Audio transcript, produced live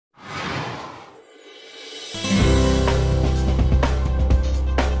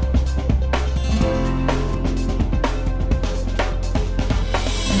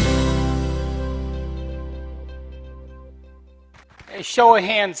A show of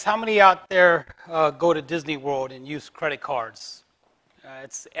hands, how many out there go to Disney World and use credit cards?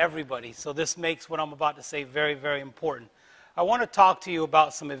 It's everybody. So this makes what I'm about to say very, very important. I want to talk to you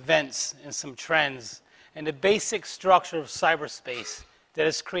about some events and some trends and the basic structure of cyberspace that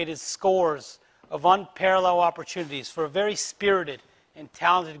has created scores of unparalleled opportunities for a very spirited and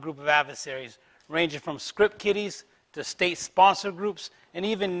talented group of adversaries, ranging from script kiddies to state-sponsored groups and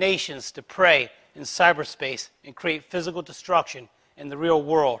even nations to prey in cyberspace and create physical destruction in the real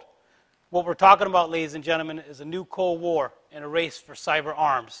world. What we're talking about, ladies and gentlemen, is a new Cold War and a race for cyber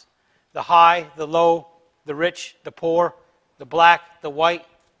arms. The high, the low, the rich, the poor, the black, the white,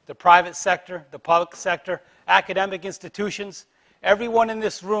 the private sector, the public sector, academic institutions, everyone in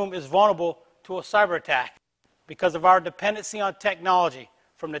this room is vulnerable to a cyber attack because of our dependency on technology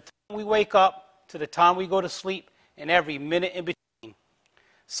from the time we wake up to the time we go to sleep and every minute in between.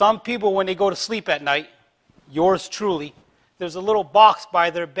 Some people, when they go to sleep at night, yours truly, there's a little box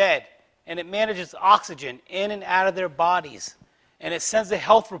by their bed, and it manages oxygen in and out of their bodies. And it sends a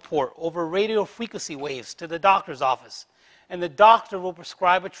health report over radio frequency waves to the doctor's office. And the doctor will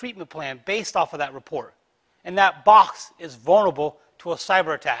prescribe a treatment plan based off of that report. And that box is vulnerable to a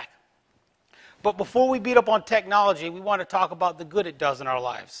cyber attack. But before we beat up on technology, we want to talk about the good it does in our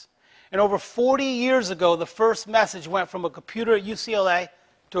lives. And over 40 years ago, the first message went from a computer at UCLA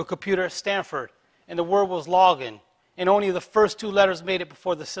to a computer at Stanford. And the word was login. And only the first two letters made it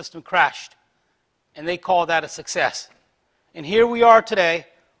before the system crashed. And they called that a success. And here we are today,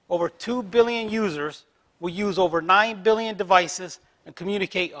 over 2 billion users. We use over 9 billion devices and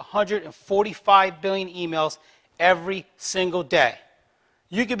communicate 145 billion emails every single day.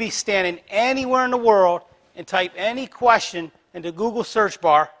 You could be standing anywhere in the world and type any question into Google search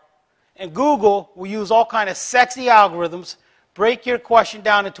bar, and Google will use all kinds of sexy algorithms, break your question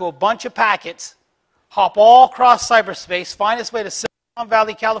down into a bunch of packets, hop all across cyberspace, find its way to Silicon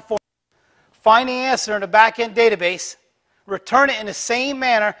Valley, California, find the answer in a back-end database, return it in the same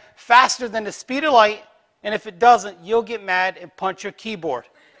manner, faster than the speed of light, and if it doesn't, you'll get mad and punch your keyboard.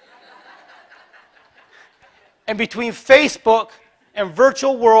 And between Facebook and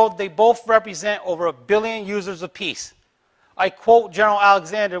virtual world, they both represent over 1 billion users apiece. I quote General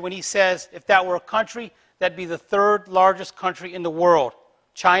Alexander when he says, if that were a country, that'd be the 3rd largest country in the world.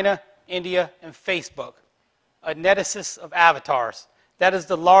 China, India, and Facebook. A nemesis of avatars. That is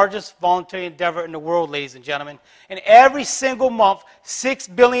the largest voluntary endeavor in the world, ladies and gentlemen. And every single month, 6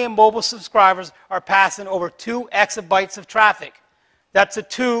 billion mobile subscribers are passing over 2 exabytes of traffic. That's a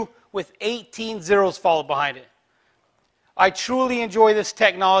 2 with 18 zeros followed behind it. I truly enjoy this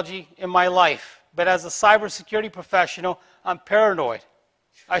technology in my life, but as a cybersecurity professional, I'm paranoid.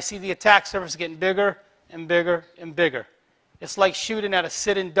 I see the attack surface getting bigger and bigger and bigger. It's like shooting at a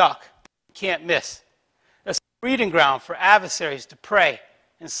sitting duck. You can't miss. It's a breeding ground for adversaries to prey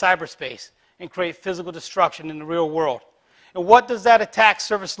in cyberspace and create physical destruction in the real world. And what does that attack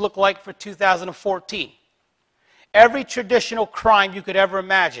surface look like for 2014? Every traditional crime you could ever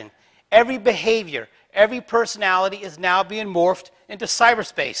imagine, every behavior, every personality is now being morphed into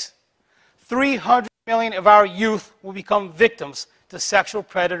cyberspace. 300 million of our youth will become victims to sexual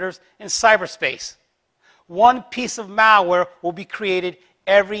predators in cyberspace. One piece of malware will be created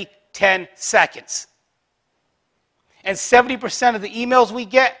every 10 seconds. And 70% of the emails we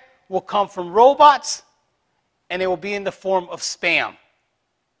get will come from robots, and they will be in the form of spam.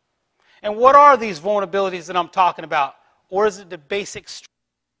 And what are these vulnerabilities that I'm talking about? Or is it the basic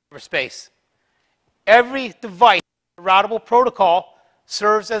cyberspace? Every device, routable protocol,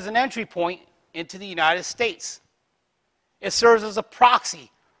 serves as an entry point into the United States. It serves as a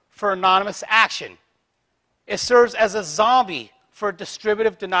proxy for anonymous action. It serves as a zombie for a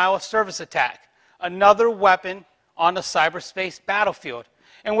distributive denial of service attack, another weapon on the cyberspace battlefield.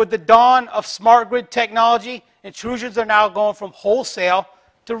 And with the dawn of smart grid technology, intrusions are now going from wholesale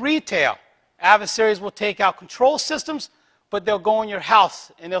to retail. Adversaries will take out control systems, but they'll go in your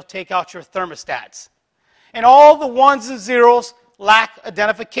house and they'll take out your thermostats. And all the ones and zeros lack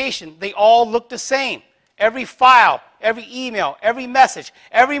identification. They all look the same. Every file, every email, every message,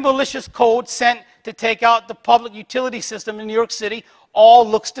 every malicious code sent to take out the public utility system in New York City all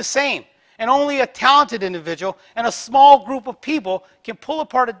looks the same. And only a talented individual and a small group of people can pull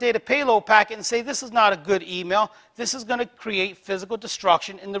apart a data payload packet and say, this is not a good email. This is going to create physical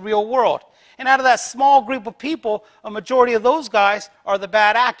destruction in the real world. And out of that small group of people, a majority of those guys are the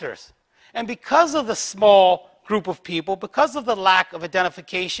bad actors. And because of the small group of people, because of the lack of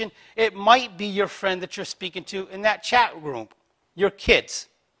identification, it might be your friend that you're speaking to in that chat room, your kids.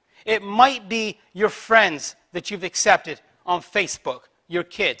 It might be your friends that you've accepted on Facebook, your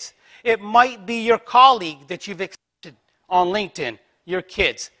kids. It might be your colleague that you've accepted on LinkedIn, your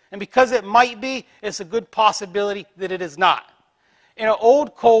kids. And because it might be, it's a good possibility that it is not. In an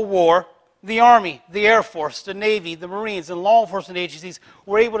old Cold War, the Army, the Air Force, the Navy, the Marines, and law enforcement agencies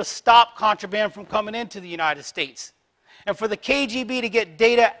were able to stop contraband from coming into the United States. And for the KGB to get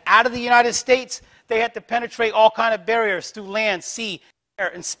data out of the United States, they had to penetrate all kinds of barriers through land, sea,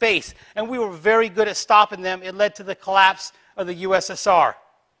 air, and space. And we were very good at stopping them. It led to the collapse of the USSR.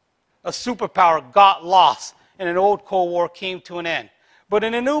 A superpower got lost, and an old Cold War came to an end. But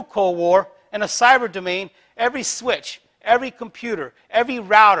in a new Cold War, in a cyber domain, every switch, every computer, every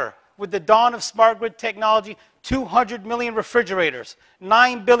router, with the dawn of smart grid technology, 200 million refrigerators,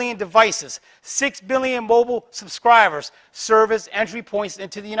 9 billion devices, 6 billion mobile subscribers serve as entry points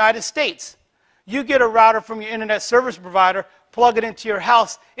into the United States. You get a router from your internet service provider, plug it into your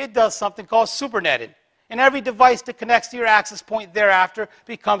house, it does something called supernetting. And every device that connects to your access point thereafter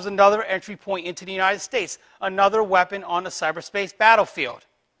becomes another entry point into the United States, another weapon on the cyberspace battlefield.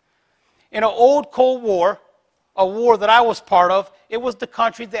 In an old Cold War, a war that I was part of, it was the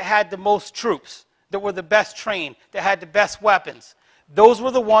country that had the most troops, that were the best trained, that had the best weapons. Those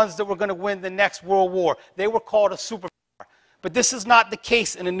were the ones that were going to win the next world war. They were called a superpower. But this is not the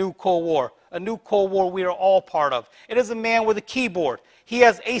case in a new Cold War. A new Cold War we are all part of. It is a man with a keyboard. He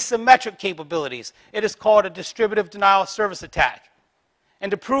has asymmetric capabilities. It is called a distributive denial of service attack.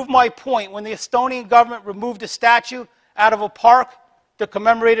 And to prove my point, when the Estonian government removed a statue out of a park that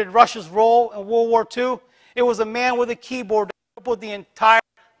commemorated Russia's role in World War II, it was a man with a keyboard that crippled the entire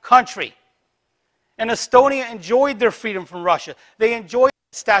country. And Estonia enjoyed their freedom from Russia. They enjoyed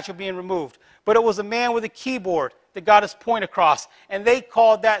the statue being removed. But it was a man with a keyboard that got his point across. And they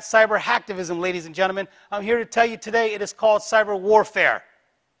called that cyber hacktivism, ladies and gentlemen. I'm here to tell you today it is called cyber warfare.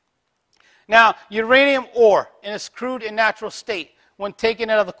 Now, uranium ore in its crude and natural state, when taken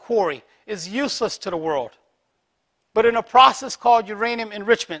out of the quarry, is useless to the world. But in a process called uranium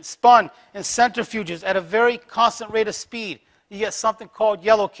enrichment, spun in centrifuges at a very constant rate of speed, you get something called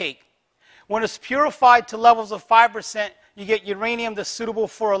yellow cake. When it's purified to levels of 5%, you get uranium that's suitable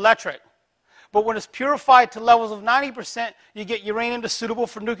for electric. But when it's purified to levels of 90%, you get uranium that's suitable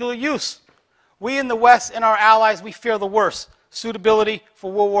for nuclear use. We in the West and our allies, we fear the worst, suitability for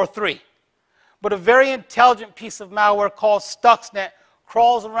World War III. But a very intelligent piece of malware called Stuxnet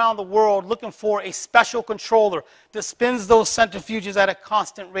crawls around the world looking for a special controller that spins those centrifuges at a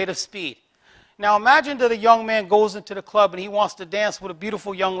constant rate of speed. Now imagine that a young man goes into the club and he wants to dance with a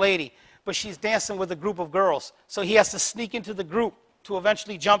beautiful young lady, but she's dancing with a group of girls. So he has to sneak into the group to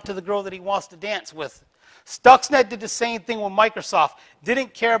eventually jump to the girl that he wants to dance with. Stuxnet did the same thing with Microsoft.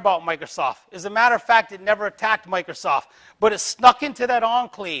 Didn't care about Microsoft. As a matter of fact, it never attacked Microsoft. But it snuck into that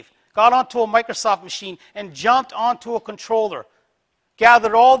enclave, got onto a Microsoft machine, and jumped onto a controller.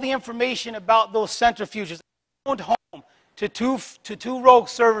 Gathered all the information about those centrifuges, owned home to two rogue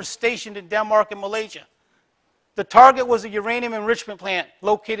servers stationed in Denmark and Malaysia. The target was a uranium enrichment plant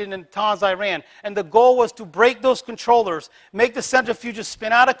located in Natanz, Iran, and the goal was to break those controllers, make the centrifuges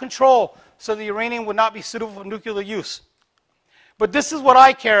spin out of control so the uranium would not be suitable for nuclear use. But this is what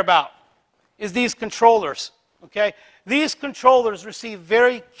I care about, is these controllers, okay? These controllers receive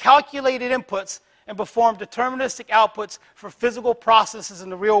very calculated inputs and perform deterministic outputs for physical processes in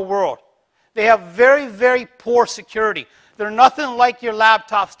the real world. They have very, very poor security. They're nothing like your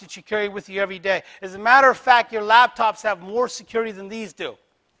laptops that you carry with you every day. As a matter of fact, your laptops have more security than these do.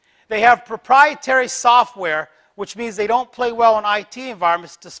 They have proprietary software, which means they don't play well in IT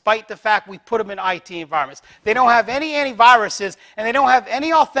environments, despite the fact we put them in IT environments. They don't have any antiviruses, and they don't have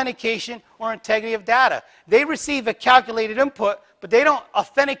any authentication or integrity of data. They receive a calculated input, but they don't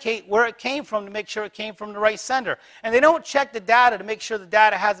authenticate where it came from to make sure it came from the right sender. And they don't check the data to make sure the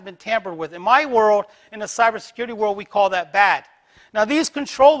data hasn't been tampered with. In my world, in the cybersecurity world, we call that bad. Now, these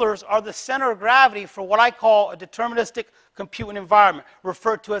controllers are the center of gravity for what I call a deterministic computing environment,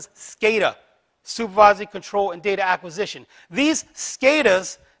 referred to as SCADA, Supervisory Control and Data Acquisition. These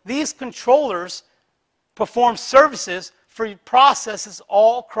SCADAs, these controllers, perform services for processes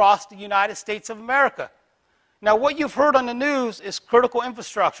all across the United States of America. Now, what you've heard on the news is critical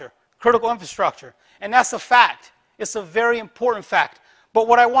infrastructure, and that's a fact. It's a very important fact. But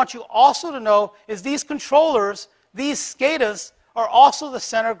what I want you also to know is these controllers, these SCADAs, are also the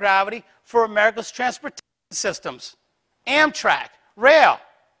center of gravity for America's transportation systems, Amtrak, rail.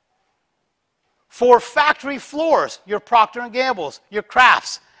 For factory floors, your Procter & Gamble's, your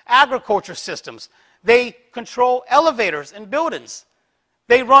Crafts, agriculture systems. They control elevators and buildings.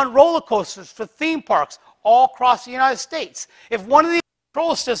 They run roller coasters for theme parks all across the United States. If one of these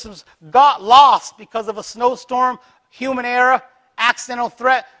control systems got lost because of a snowstorm, human error, accidental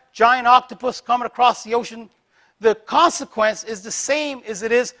threat, giant octopus coming across the ocean, the consequence is the same as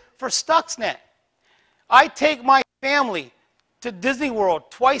it is for Stuxnet. I take my family to Disney World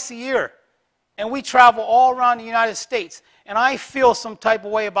twice a year, and we travel all around the United States, and I feel some type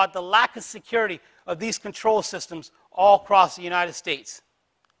of way about the lack of security of these control systems all across the United States.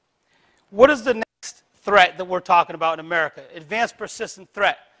 What is the next threat that we're talking about in America? Advanced persistent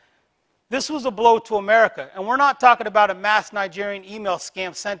threat. This was a blow to America, and we're not talking about a mass Nigerian email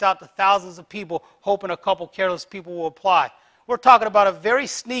scam sent out to thousands of people hoping a couple careless people will apply. We're talking about a very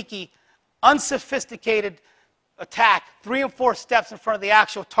sneaky, unsophisticated attack, 3 and 4 steps in front of the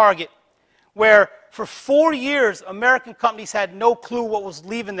actual target, where for 4 years, American companies had no clue what was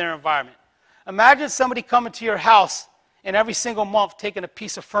leaving their environment. Imagine somebody coming to your house and every single month taking a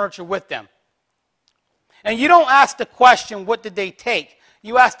piece of furniture with them. And you don't ask the question, what did they take?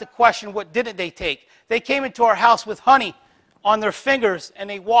 You ask the question, what didn't they take? They came into our house with honey on their fingers, and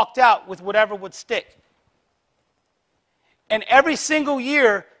they walked out with whatever would stick. And every single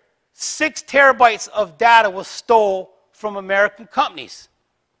year, 6 terabytes of data was stolen from American companies.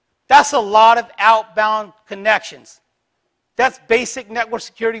 That's a lot of outbound connections. That's basic network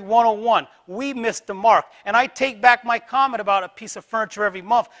security 101. We missed the mark. And I take back my comment about a piece of furniture every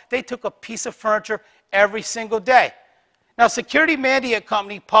month. They took a piece of furniture every single day. Now, Security Mandiant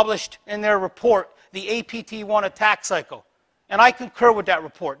Company published in their report the APT1 attack cycle. And I concur with that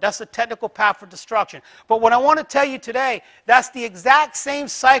report. That's the technical path for destruction. But what I want to tell you today, that's the exact same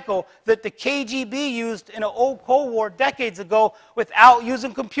cycle that the KGB used in an old Cold War decades ago without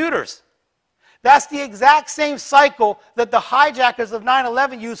using computers. That's the exact same cycle that the hijackers of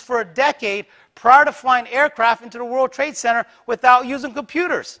 9/11 used for a decade prior to flying aircraft into the World Trade Center without using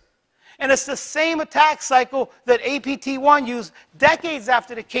computers. And it's the same attack cycle that APT1 used decades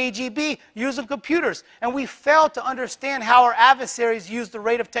after the KGB using computers. And we failed to understand how our adversaries use the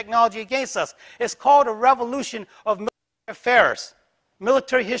rate of technology against us. It's called a revolution of military affairs,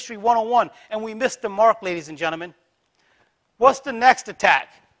 military history 101. And we missed the mark, ladies and gentlemen. What's the next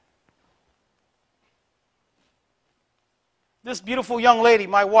attack? This beautiful young lady,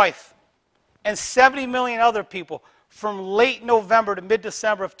 my wife, and 70 million other people from late November to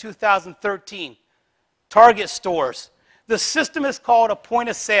mid-December of 2013. Target stores. The system is called a point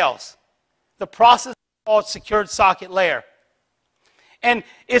of sales. The process is called secured socket layer. And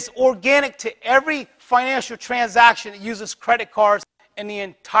it's organic to every financial transaction that uses credit cards in the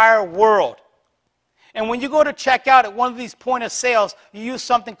entire world. And when you go to check out at one of these point of sales, you use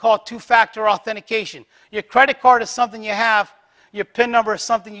something called two-factor authentication. Your credit card is something you have. Your PIN number is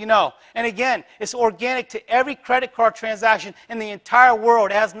something you know. And again, it's organic to every credit card transaction in the entire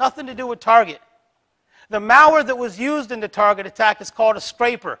world. It has nothing to do with Target. The malware that was used in the Target attack is called a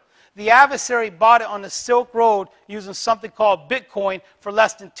scraper. The adversary bought it on the Silk Road using something called Bitcoin for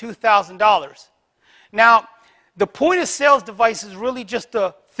less than $2,000. Now, the point of sales device is really just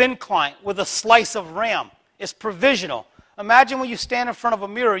a thin client with a slice of RAM. It's provisional. Imagine when you stand in front of a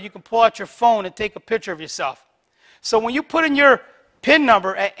mirror, you can pull out your phone and take a picture of yourself. So when you put in your PIN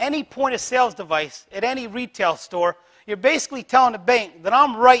number at any point of sales device, at any retail store, you're basically telling the bank that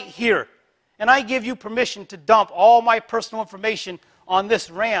I'm right here, and I give you permission to dump all my personal information on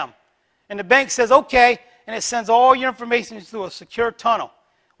this RAM. And the bank says, okay, and it sends all your information through a secure tunnel.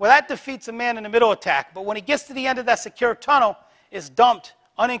 Well, that defeats a man-in-the-middle attack, but when it gets to the end of that secure tunnel, it's dumped,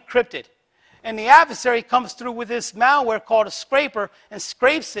 unencrypted. And the adversary comes through with this malware called a scraper and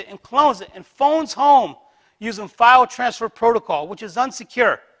scrapes it and clones it and phones home using file transfer protocol, which is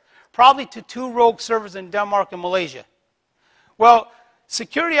unsecure, probably to 2 rogue servers in Denmark and Malaysia. Well,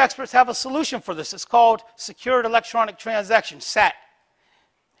 security experts have a solution for this. It's called Secured Electronic Transaction, SAT.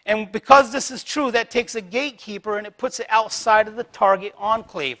 And because this is true, that takes a gatekeeper and it puts it outside of the Target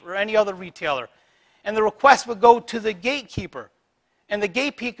enclave or any other retailer. And the request would go to the gatekeeper. And the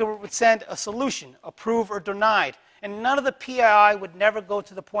gatekeeper would send a solution, approve or denied. And none of the PII would never go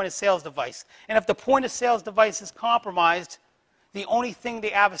to the point of sales device. And if the point of sales device is compromised, the only thing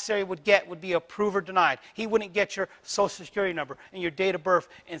the adversary would get would be approve or denied. He wouldn't get your social security number and your date of birth,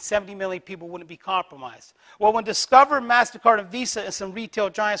 and 70 million people wouldn't be compromised. Well, when Discover, MasterCard, and Visa and some retail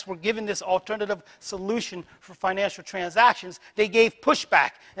giants were given this alternative solution for financial transactions, they gave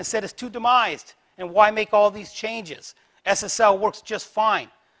pushback and said it's too demised, and why make all these changes? SSL works just fine.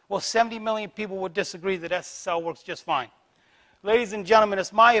 Well, 70 million people would disagree that SSL works just fine. Ladies and gentlemen,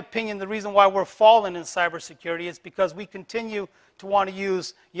 it's my opinion the reason why we're falling in cybersecurity is because we continue to want to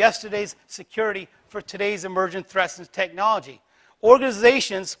use yesterday's security for today's emergent threats and technology.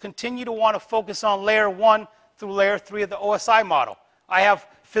 Organizations continue to want to focus on layer 1 through layer 3 of the OSI model. I have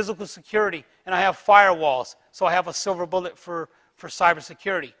physical security and I have firewalls, so I have a silver bullet for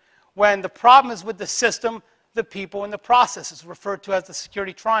cybersecurity. When the problem is with the system, the people, and the processes, referred to as the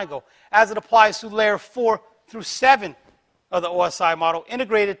security triangle, as it applies to layer 4 through 7 of the OSI model,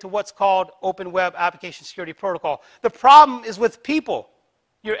 integrated to what's called Open Web Application Security Protocol. The problem is with people,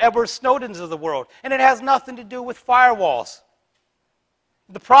 your Edward Snowdens of the world, and it has nothing to do with firewalls.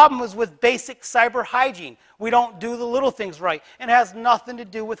 The problem is with basic cyber hygiene. We don't do the little things right, and it has nothing to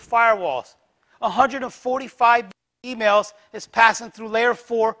do with firewalls. 145 emails is passing through layer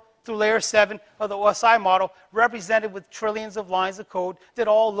 4 through layer 7 of the OSI model, represented with trillions of lines of code that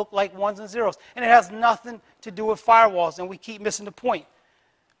all look like ones and zeros. And it has nothing to do with firewalls, and we keep missing the point.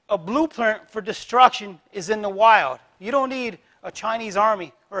 A blueprint for destruction is in the wild. You don't need a Chinese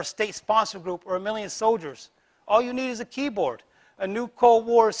army or a state-sponsored group or 1 million soldiers. All you need is a keyboard. A new Cold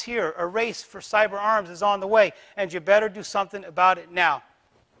War is here. A race for cyber arms is on the way, and you better do something about it now.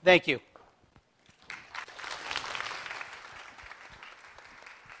 Thank you.